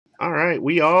All right,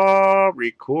 we are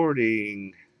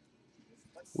recording.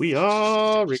 We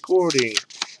are recording.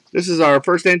 This is our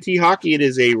first NT hockey. It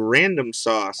is a random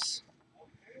sauce.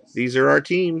 These are our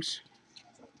teams.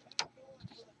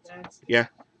 Yeah.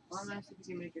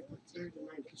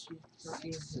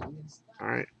 All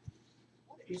right.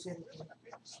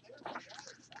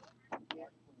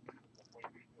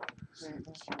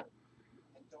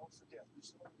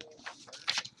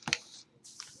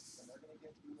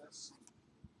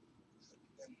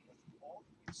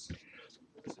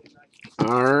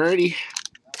 Alrighty.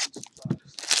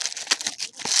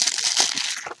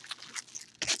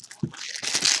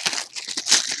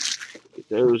 Get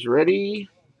those ready.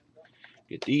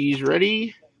 Get these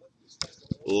ready.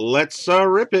 Let's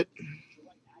rip it.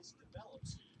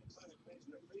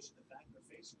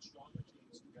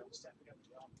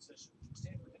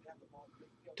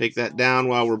 Take that down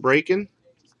while we're breaking.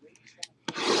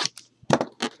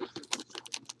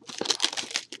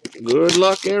 Good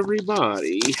luck,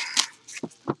 everybody.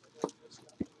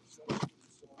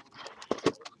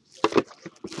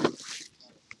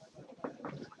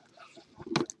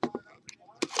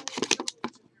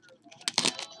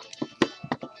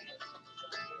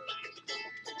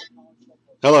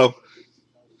 Hello.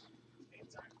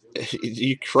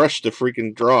 You crushed the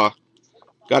freaking draw.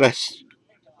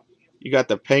 You got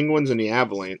the Penguins and the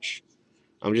Avalanche.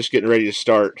 I'm just getting ready to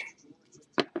start.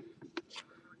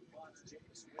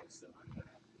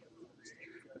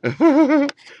 I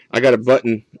got a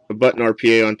button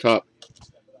RPA on top.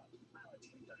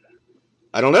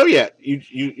 I don't know yet.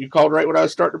 You called right when I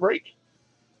was starting to break,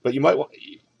 but you might want.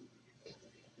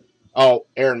 Oh,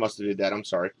 Aaron must have did that. I'm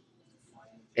sorry.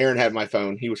 Aaron had my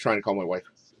phone. He was trying to call my wife.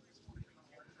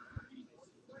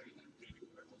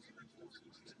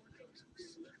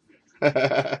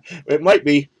 It might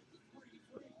be.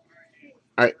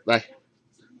 All right, bye.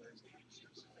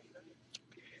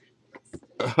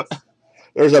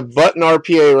 There's a button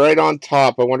RPA right on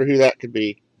top. I wonder who that could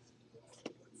be.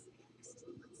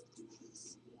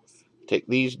 Take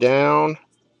these down.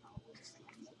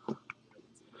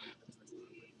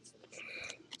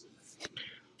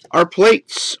 Our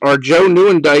plates are Joe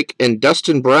Nieuwendyk and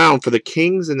Dustin Brown for the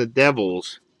Kings and the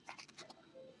Devils.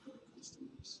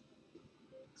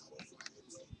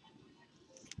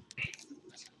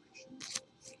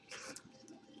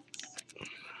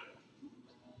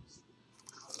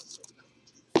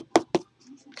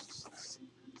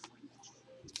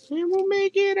 And we'll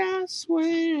make it, I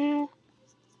swear.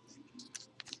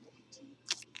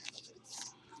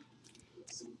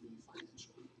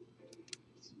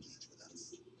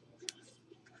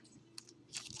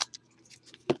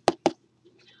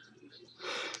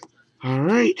 All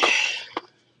right.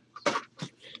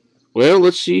 Well,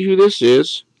 let's see who this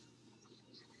is.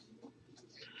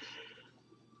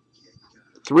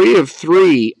 3 of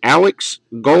 3, Alex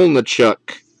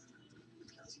Golnichuk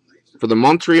for the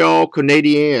Montreal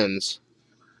Canadiens.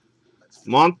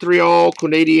 Montreal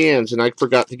Canadiens, and I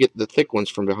forgot to get the thick ones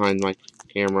from behind my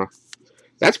camera.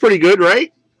 That's pretty good,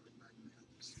 right?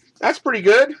 That's pretty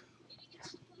good.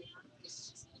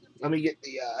 Let me get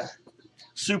the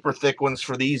super thick ones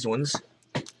for these ones.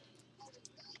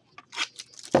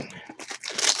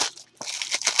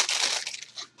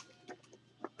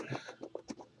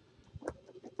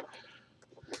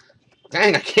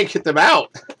 Dang, I can't get them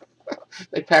out.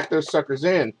 They packed those suckers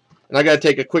in. And I got to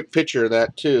take a quick picture of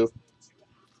that, too.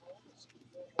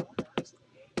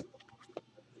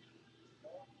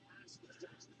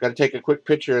 Got to take a quick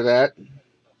picture of that.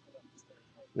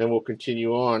 Then we'll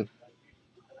continue on.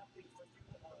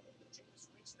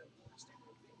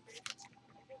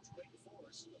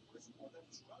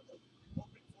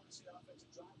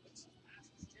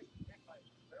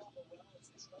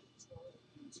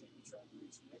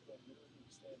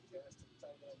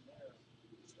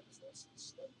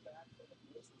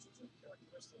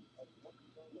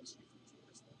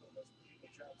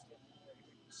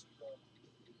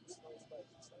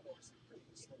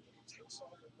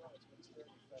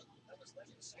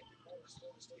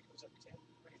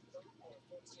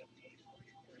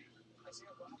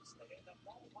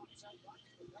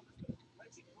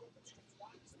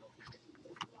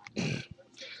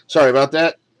 Sorry about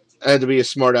that. I had to be a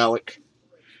smart aleck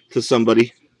to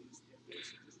somebody.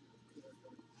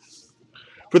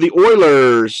 For the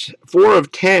Oilers, 4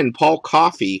 of 10, Paul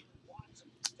Coffey.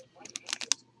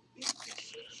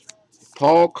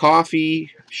 Paul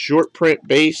Coffey, short print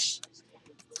base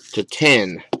to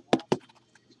 10.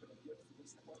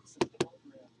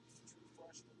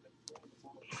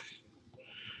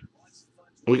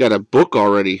 We got a book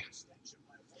already.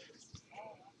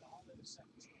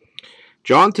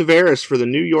 John Tavares for the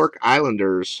New York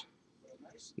Islanders.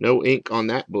 No ink on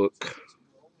that book.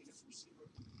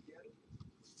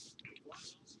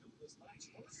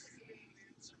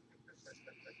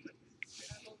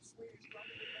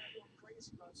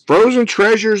 Frozen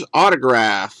Treasures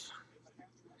autograph.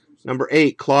 Number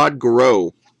 8, Claude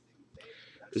Giroux.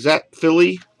 Is that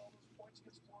Philly?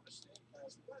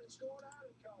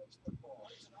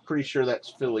 Pretty sure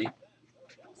that's Philly.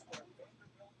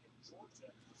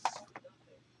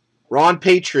 Ron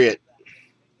Patriot.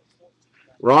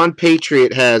 Ron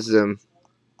Patriot has them.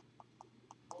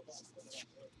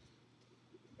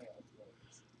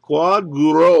 Claude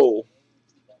Giroux.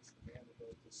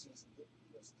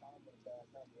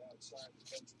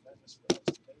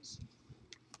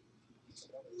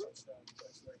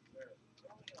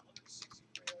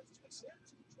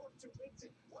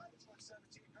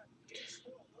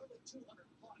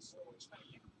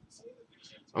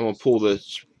 I'm gonna pull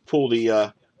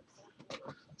the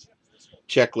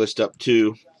checklist up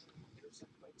too.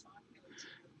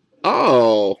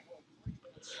 Oh,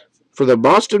 for the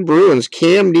Boston Bruins,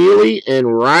 Cam Neely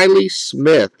and Riley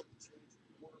Smith.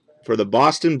 For the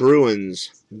Boston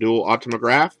Bruins, dual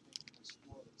autograph.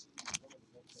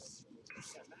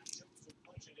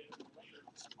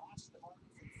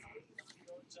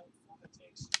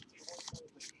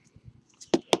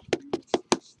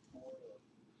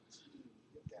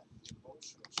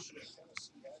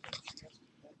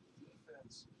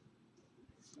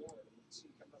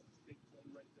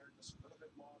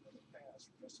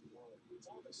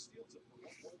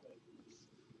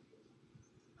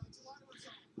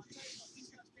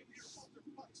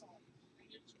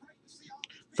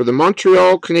 For the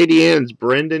Montreal Canadiens,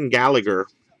 Brendan Gallagher.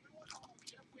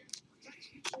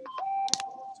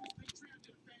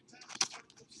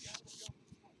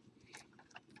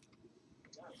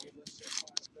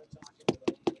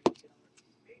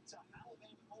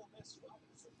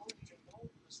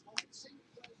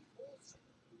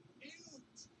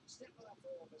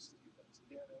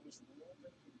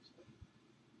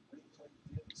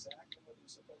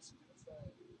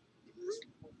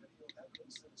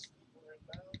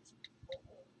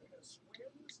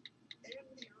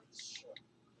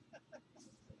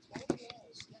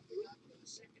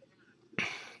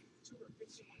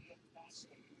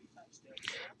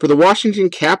 For the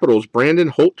Washington Capitals, Brandon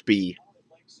Holtby.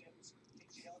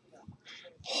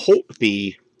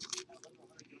 Holtby.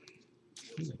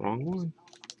 Wrong one.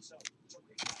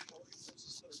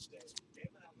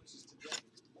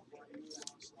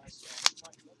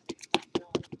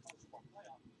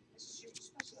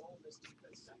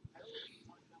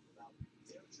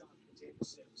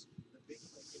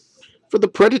 For the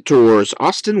Predators,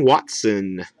 Austin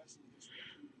Watson.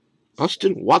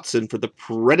 Austin Watson for the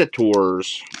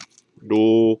Predators.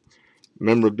 Dual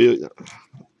memorabilia.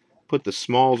 Put the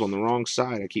smalls on the wrong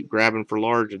side. I keep grabbing for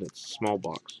large and it's a small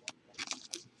box.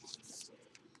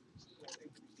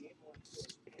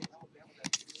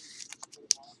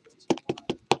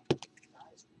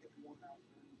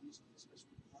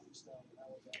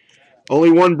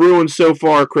 Only one Bruins so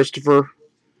far, Christopher.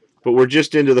 But we're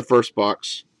just into the first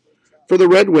box. For the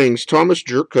Red Wings, Thomas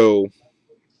Jurko.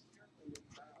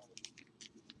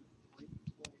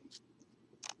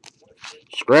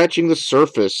 Scratching the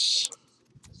surface.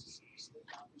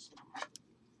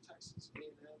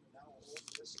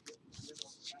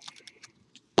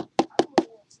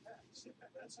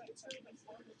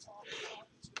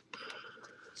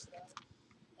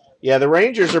 Yeah, the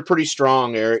Rangers are pretty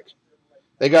strong, Eric.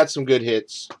 They got some good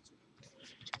hits.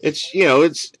 It's, you know,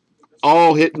 it's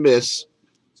all hit and miss.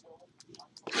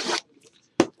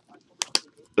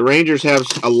 The Rangers have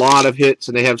a lot of hits,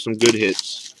 and they have some good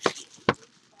hits.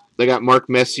 They got Mark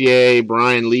Messier,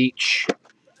 Brian Leetch.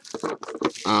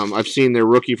 I've seen their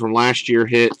rookie from last year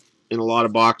hit in a lot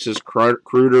of boxes,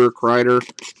 Kreider.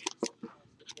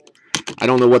 I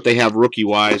don't know what they have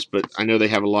rookie-wise, but I know they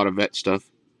have a lot of vet stuff.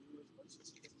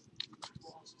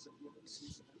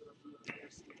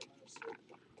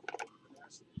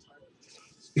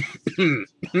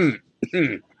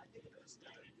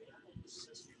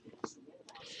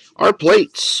 Our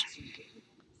plates.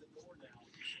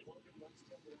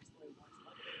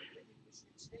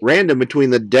 Random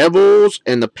between the Devils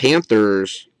and the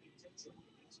Panthers.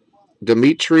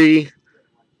 Dmitry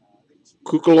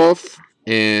Kukolov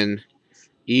and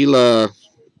Ila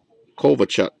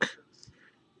Kovalchuk.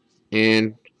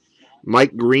 And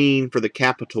Mike Green for the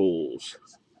Capitals.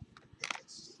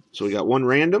 So we got one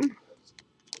random.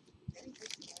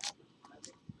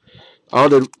 Oh,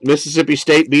 the Mississippi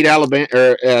State beat Alabama,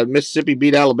 or Mississippi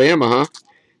beat Alabama, huh?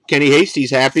 Kenny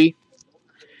Hasty's happy.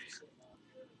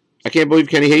 I can't believe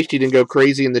Kenny Hasty didn't go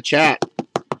crazy in the chat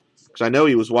because I know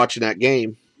he was watching that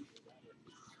game.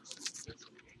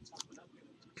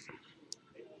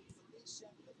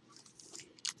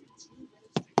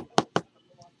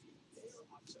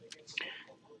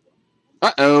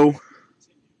 Uh-oh.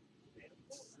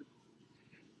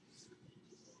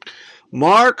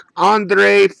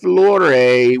 Marc-Andre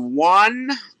Fleury,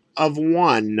 1 of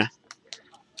 1.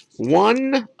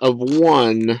 1 of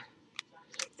 1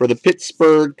 for the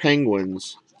Pittsburgh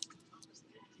Penguins.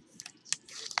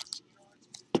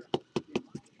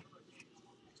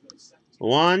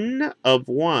 One of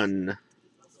 1.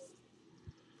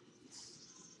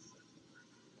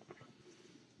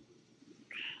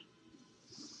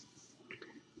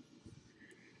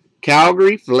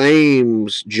 Calgary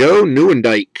Flames, Joe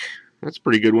Nieuwendyk. That's a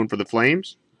pretty good one for the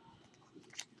Flames.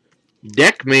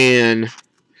 Deckman,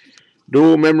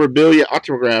 dual memorabilia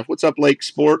autograph. What's up, Lake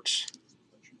Sports?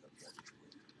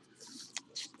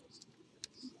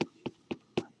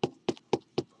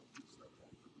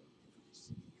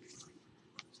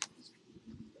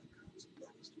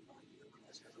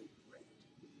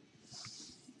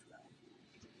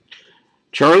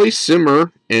 Charlie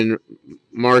Simmer and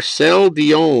Marcel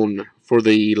Dion for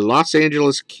the Los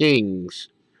Angeles Kings.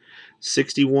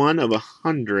 61 of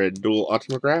 100 dual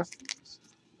autograph.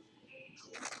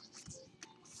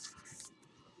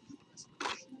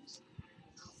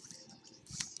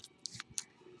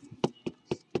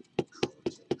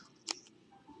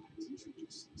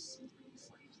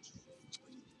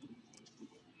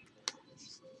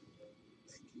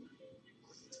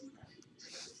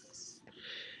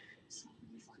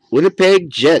 Winnipeg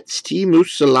Jets, Teemu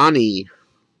Selanne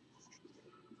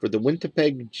for the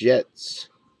Winnipeg Jets.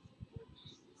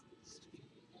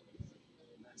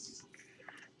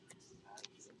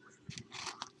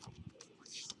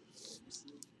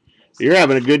 You're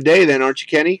having a good day then, aren't you,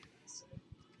 Kenny?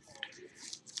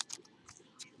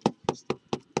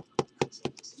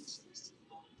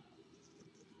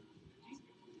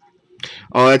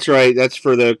 Oh, that's right. That's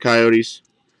for the Coyotes.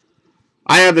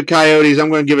 I have the Coyotes. I'm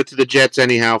going to give it to the Jets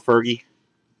anyhow, Fergie.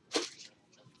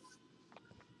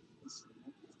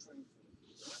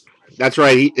 That's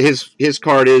right. His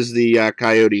card is the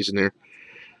Coyotes in there.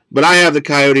 But I have the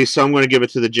Coyotes, so I'm going to give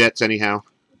it to the Jets anyhow.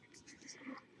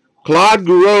 Claude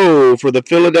Giroux for the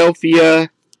Philadelphia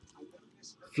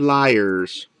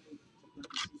Flyers.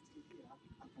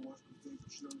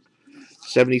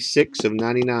 76 of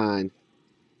 99.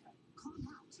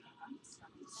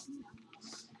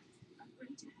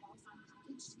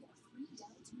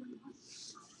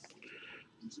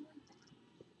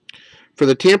 For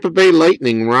the Tampa Bay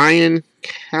Lightning, Ryan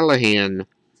Callahan.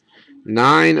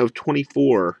 9 of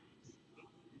 24.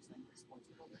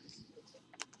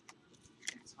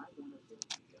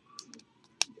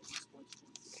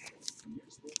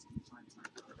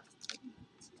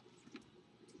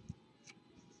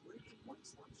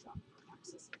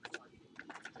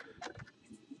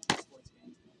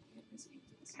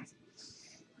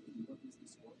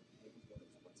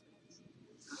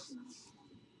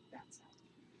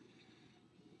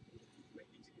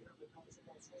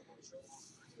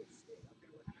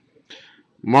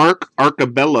 Mark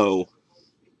Arcabello.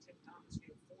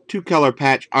 2-color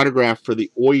patch autograph for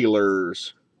the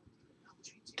Oilers.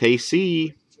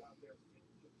 KC.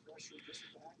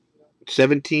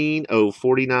 17 of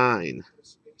 49.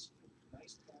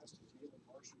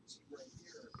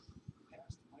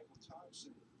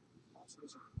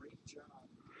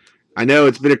 I know,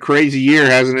 it's been a crazy year,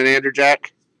 hasn't it, Andrew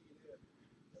Jack?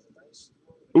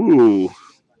 Ooh.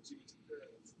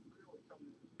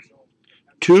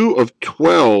 2 of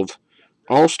 12.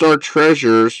 All-Star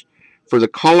Treasures for the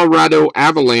Colorado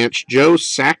Avalanche, Joe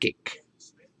Sakic.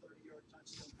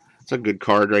 That's a good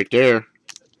card right there.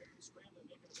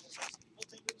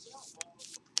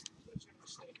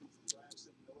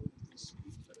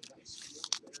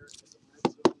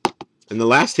 And the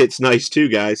last hit's nice too,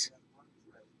 guys.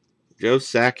 Joe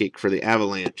Sakic for the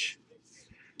Avalanche.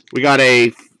 We got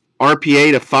a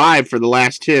RPA to 5 for the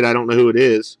last hit. I don't know who it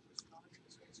is.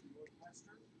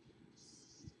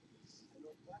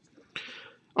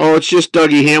 Oh, it's just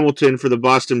Dougie Hamilton for the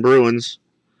Boston Bruins.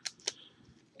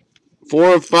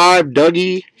 4 of 5,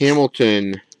 Dougie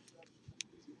Hamilton.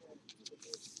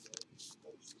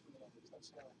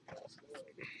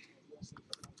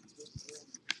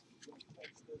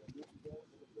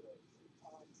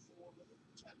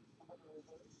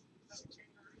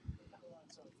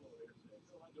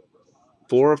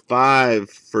 Four of 5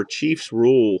 for Chiefs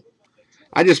Rule.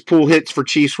 I just pull hits for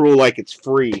Chiefs Rule like it's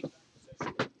free.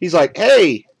 He's like,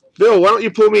 hey, Bill, why don't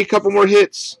you pull me a couple more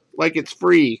hits like it's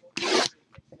free?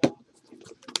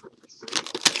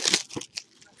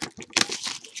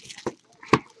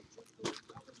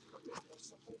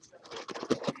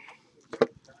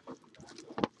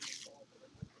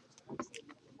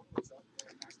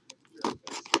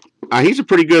 He's a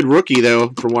pretty good rookie, though,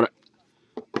 from what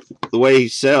way he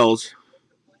sells,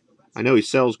 I know he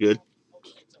sells good.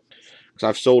 Because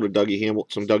I've sold some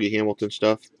Dougie Hamilton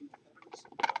stuff.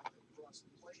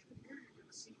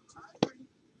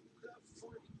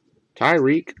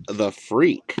 Tyreek the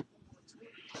Freak.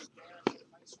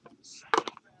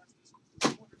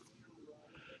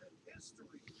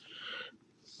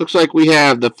 Looks like we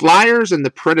have the Flyers and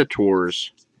the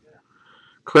Predators.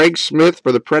 Craig Smith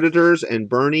for the Predators and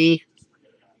Bernie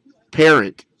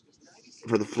Parent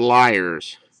for the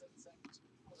Flyers.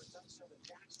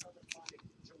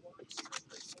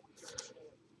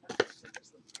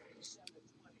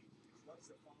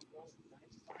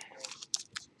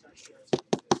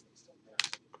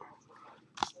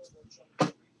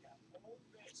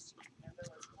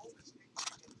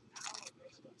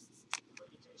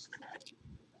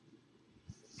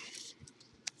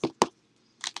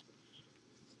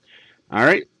 All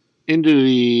right, into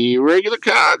the regular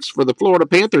cards for the Florida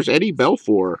Panthers, Eddie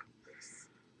Belfour.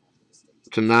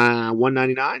 To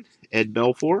 $199, Ed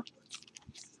Belfour.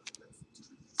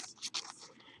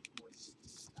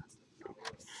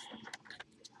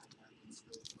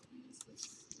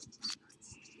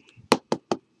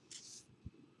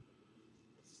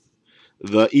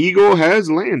 The Eagle has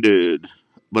landed,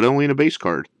 but only in a base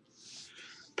card.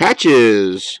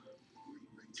 Patches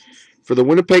for the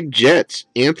Winnipeg Jets,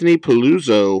 Anthony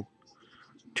Paluzzo.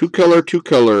 Two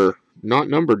color. Not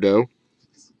numbered, though.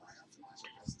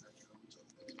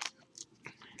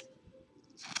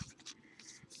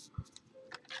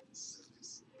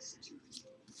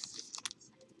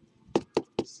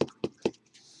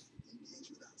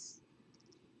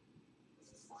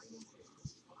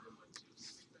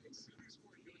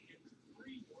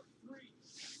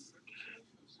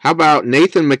 How about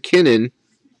Nathan MacKinnon?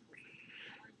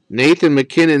 Nathan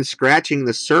MacKinnon scratching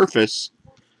the surface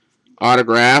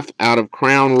autograph out of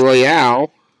Crown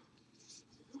Royale.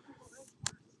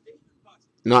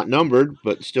 Not numbered,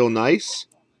 but still nice.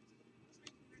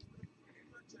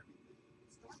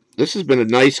 This has been a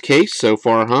nice case so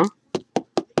far, huh?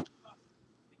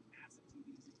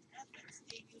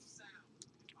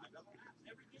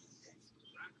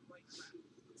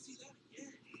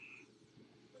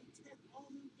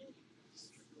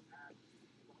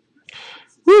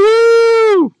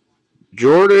 Woohoo!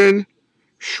 Jordan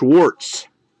Schwartz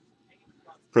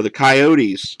for the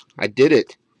Coyotes. I did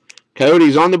it.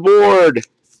 Coyotes on the board.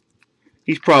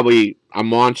 He's probably a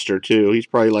monster, too. He's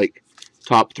probably like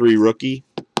top 3 rookie.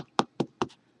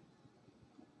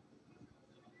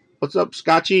 What's up,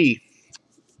 Scotchy?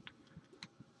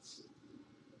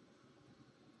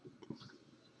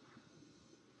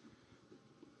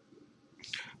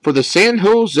 For the San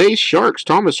Jose Sharks,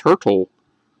 Thomas Hertl.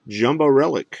 Jumbo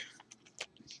Relic.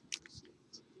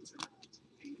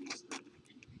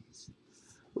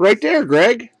 Right there,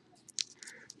 Greg.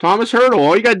 Thomas Hertl.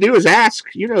 All you got to do is ask.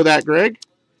 You know that, Greg.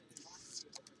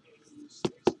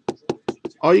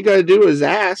 All you got to do is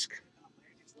ask.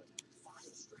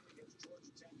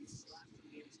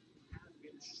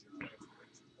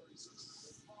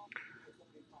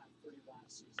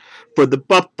 For the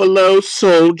Buffalo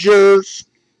Soldiers,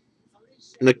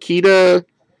 Nikita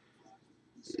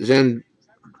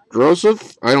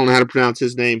Zandrosov. I don't know how to pronounce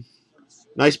his name.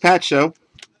 Nice patch, though.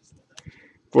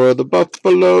 For the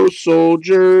Buffalo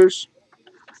Soldiers.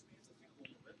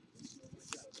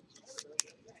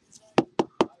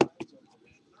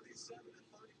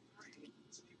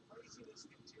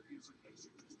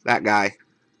 That guy.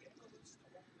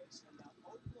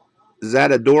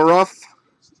 Zadorov.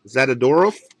 Is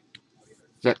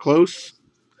that close?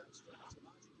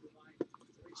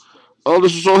 Oh,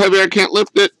 this is so heavy I can't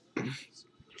lift it.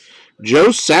 Joe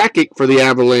Sakic for the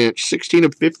Avalanche. 16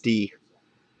 of 50.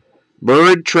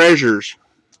 Buried Treasures.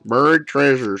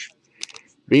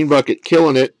 Bean Bucket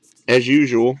killing it, as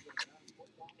usual.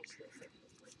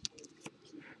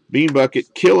 Bean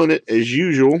Bucket killing it, as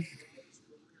usual.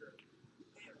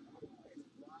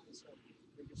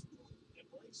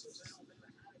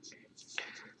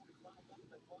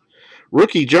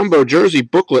 Rookie Jumbo Jersey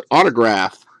Booklet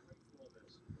Autograph.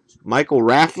 Michael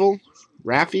Raffle.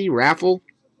 Let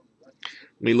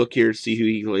me look here to see who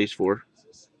he plays for.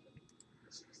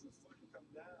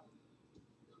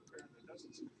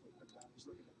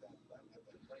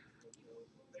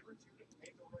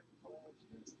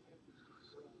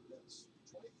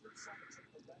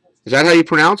 Is that how you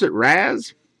pronounce it,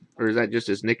 Raz? Or is that just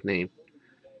his nickname?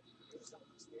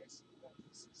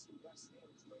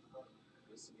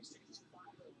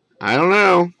 I don't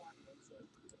know.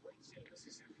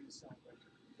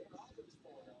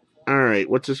 All right,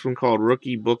 what's this one called?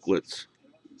 Rookie Booklets.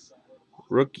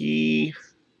 Rookie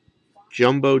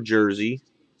Jumbo Jersey.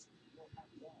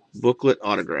 Booklet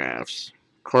autographs.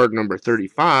 Card number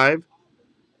 35.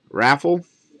 Raffle.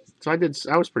 So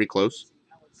I was pretty close.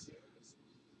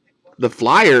 The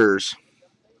Flyers.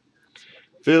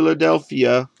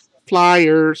 Philadelphia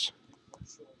Flyers.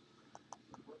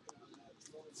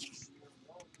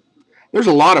 There's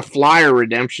a lot of Flyer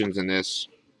redemptions in this.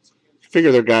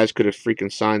 Figure their guys could have freaking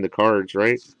signed the cards,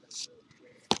 right?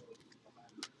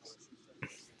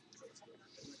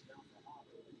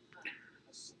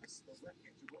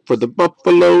 For the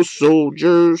Buffalo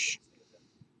Soldiers.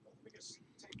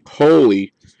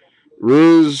 Holy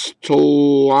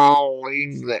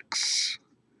Ristolainix.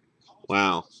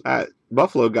 Wow.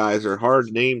 Buffalo guys are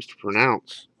hard names to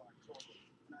pronounce.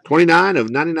 29 of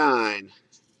 99.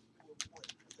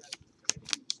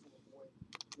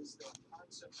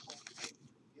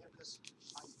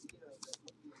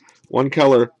 One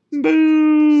color.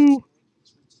 Boo!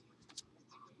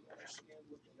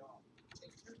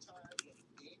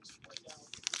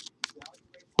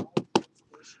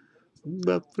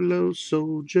 Buffalo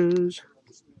Soldiers.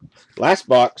 Last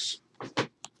box.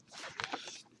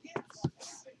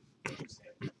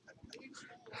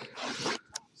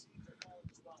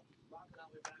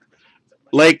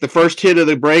 Lake, the first hit of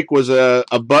the break was a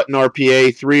button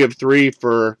RPA, 3 of 3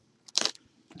 for,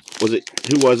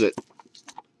 who was it?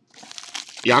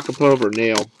 Yakupov or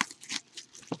Nail?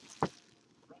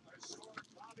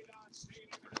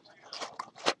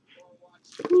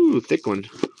 Ooh, thick one.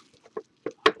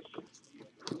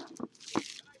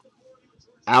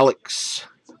 Alex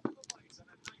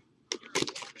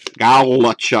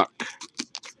Galchenyuk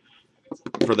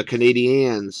for the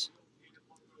Canadiens.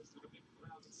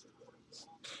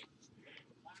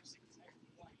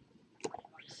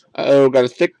 Uh-oh, got a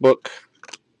thick book.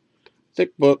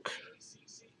 Thick book.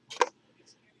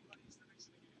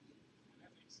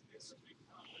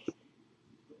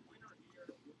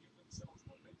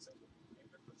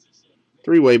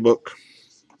 Three-way book.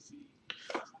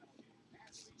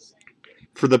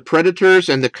 For the Predators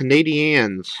and the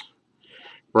Canadiens,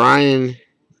 Brian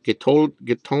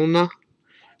Getona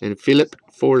and Philip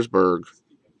Forsberg.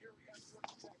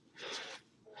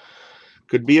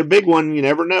 Could be a big one. You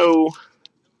never know.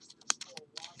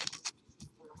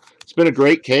 It's been a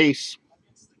great case.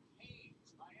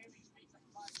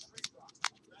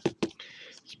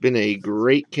 It's been a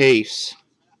great case.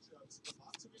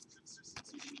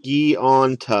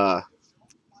 Gionta.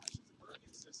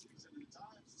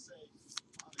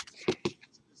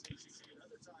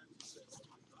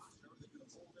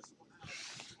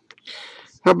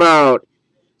 How about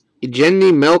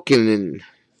Jenny Melkinen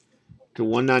to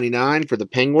 199 for the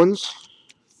Penguins?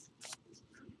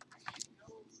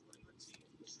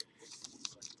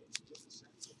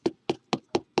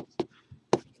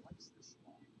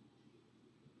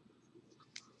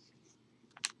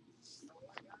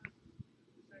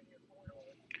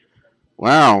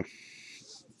 Wow.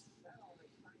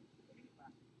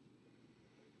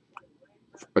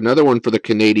 Another one for the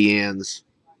Canadiens.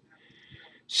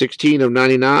 16 of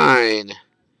 99.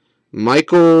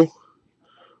 Michael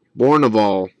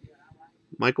Bournival.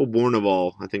 Michael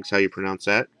Bournival, I think is how you pronounce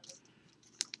that.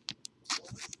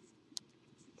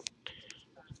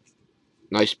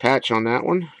 Nice patch on that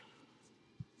one.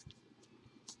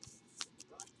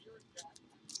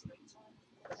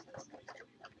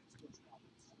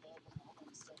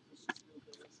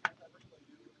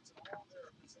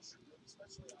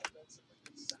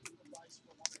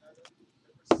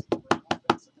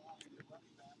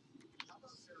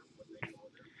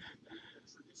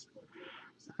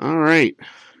 All right.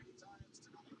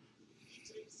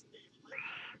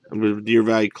 I'm going to Deer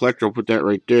Value Collector. I'll put that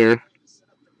right there.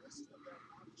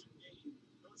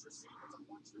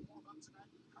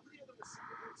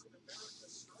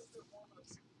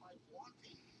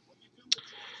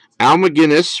 Al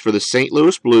McGinnis for the St.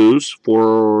 Louis Blues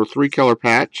for 3-color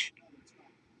patch.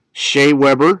 Shea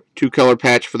Weber, 2-color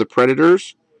patch for the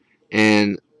Predators.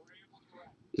 And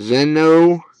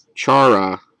Zdeno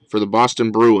Chara for the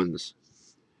Boston Bruins.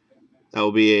 That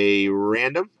will be a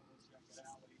random.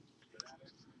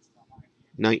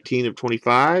 19 of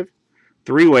 25.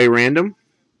 3-way random.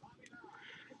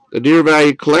 The Deer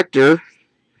Value Collector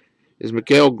is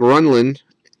Mikael Granlund,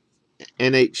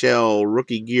 NHL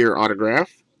Rookie Gear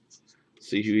autograph.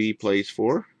 See who he plays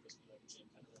for.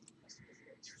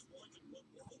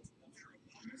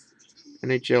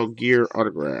 NHL Gear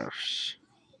autographs.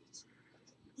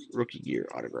 Rookie Gear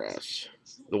autographs.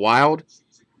 The Wild.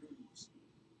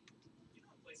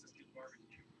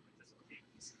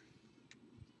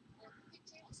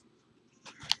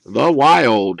 The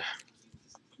Wild.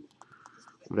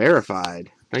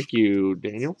 Verified. Thank you,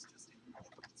 Daniel.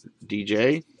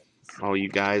 DJ. All you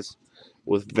guys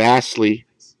with vastly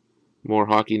more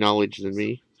hockey knowledge than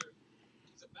me.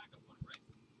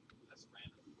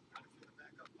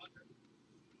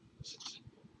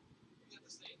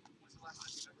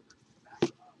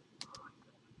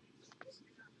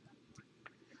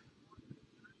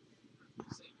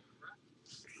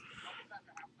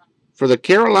 For the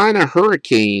Carolina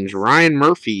Hurricanes, Ryan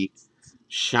Murphy,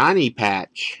 shiny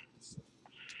patch.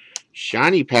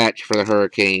 Shiny patch for the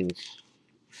Hurricanes.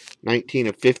 19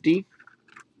 of 50.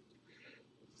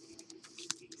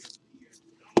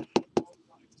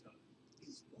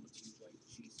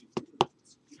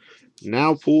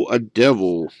 Now pull a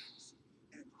devil.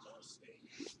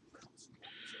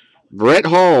 Brett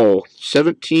Hall,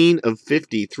 17 of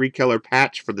 50. 3-color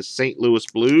patch for the St. Louis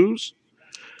Blues.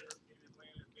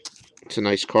 It's a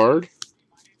nice card.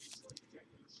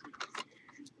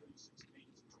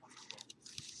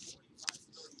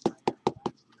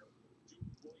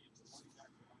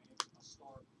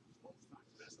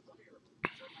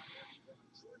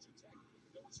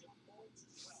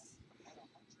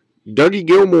 Dougie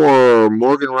Gilmour,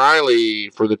 Morgan Riley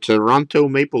for the Toronto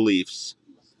Maple Leafs.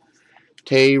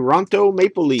 Toronto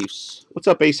Maple Leafs. What's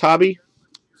up, Ace Hobby?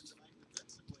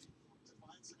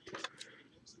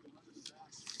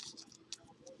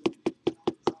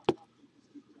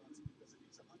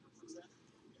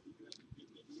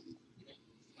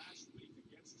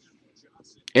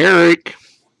 Eric.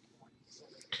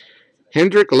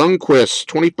 Hendrik Lundqvist,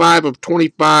 25 of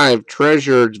 25.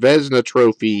 Treasured Vezina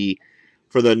Trophy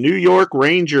for the New York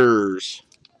Rangers.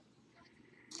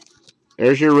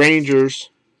 There's your Rangers.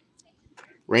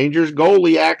 Rangers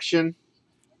goalie action.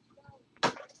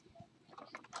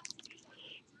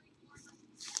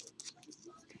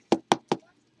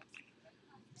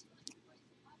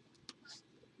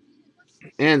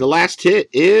 And the last hit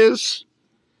is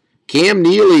Cam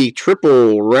Neely,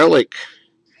 triple relic.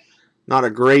 Not a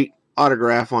great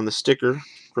autograph on the sticker,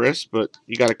 Chris, but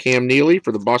you got a Cam Neely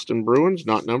for the Boston Bruins,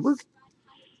 not numbered.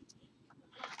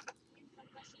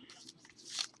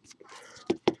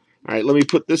 All right, let me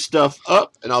put this stuff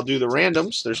up, and I'll do the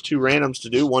randoms. There's 2 randoms to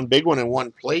do, one big one and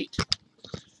one plate.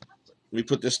 Let me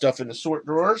put this stuff in the sort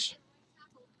drawers.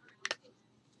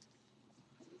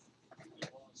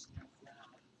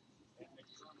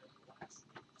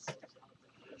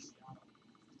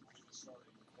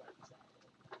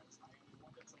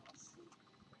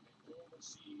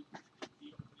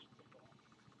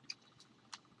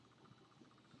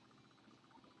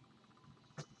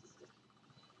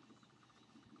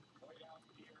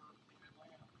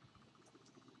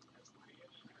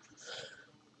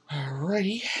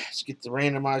 Alrighty, let's get the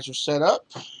randomizer set up.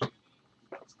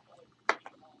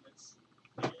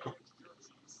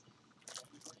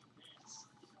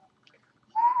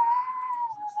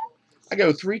 I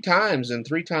go 3 times and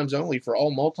 3 times only for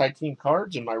all multi-team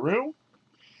cards in my room.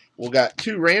 We've got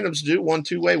 2 randoms to do, one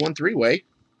 2-way, one 3-way.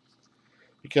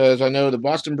 Because I know the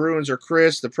Boston Bruins are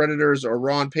Chris, the Predators are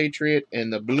Ron Patriot,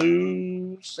 and the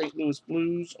Blues, St. Louis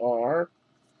Blues, are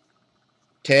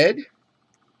Ted.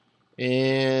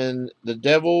 And the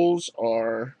Devils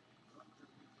are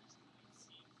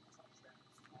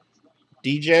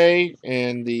DJ,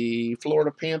 and the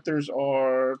Florida Panthers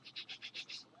are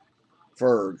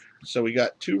Ferg. So we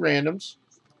got 2 randoms.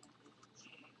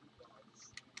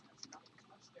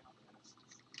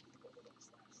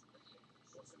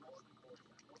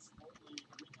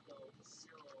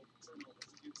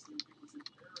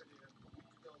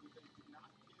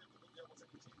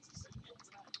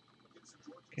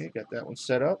 Okay, got that one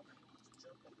set up.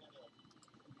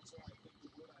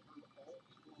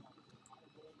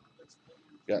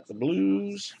 Got the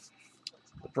Blues,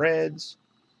 the Preds.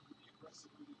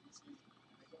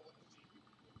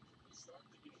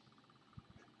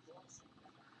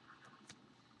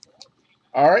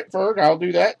 All right, Ferg, I'll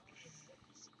do that.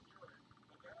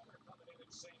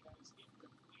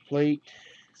 Plate.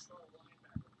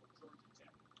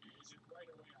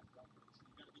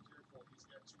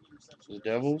 The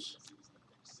Devils.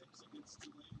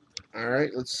 All right,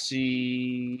 let's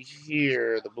see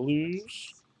here. The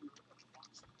Blues.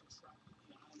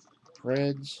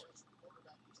 Preds.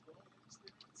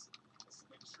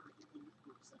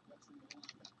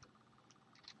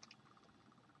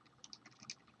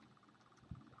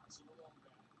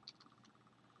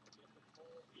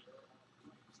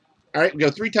 All right,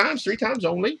 go 3 times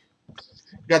only.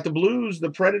 Got the Blues, the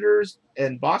Predators,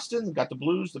 and Boston. Got the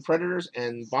Blues, the Predators,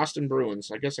 and Boston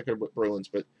Bruins. I guess I could have put Bruins,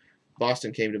 but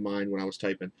Boston came to mind when I was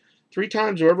typing. 3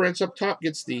 times, whoever ends up top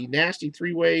gets the nasty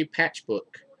 3-way patch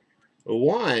book.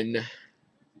 1,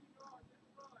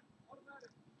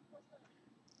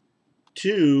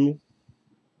 2,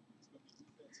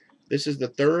 This is the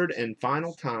third and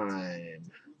final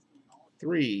time.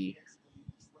 3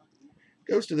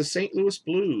 goes to the St. Louis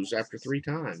Blues after 3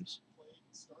 times.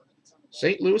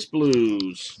 St. Louis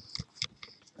Blues.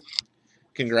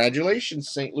 Congratulations,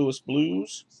 St. Louis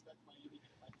Blues.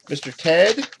 Mr.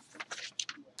 Ted.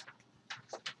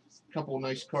 A couple of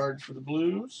nice cards for the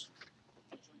Blues.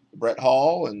 Brett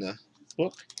Hall and the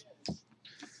book.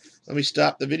 Let me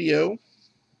stop the video.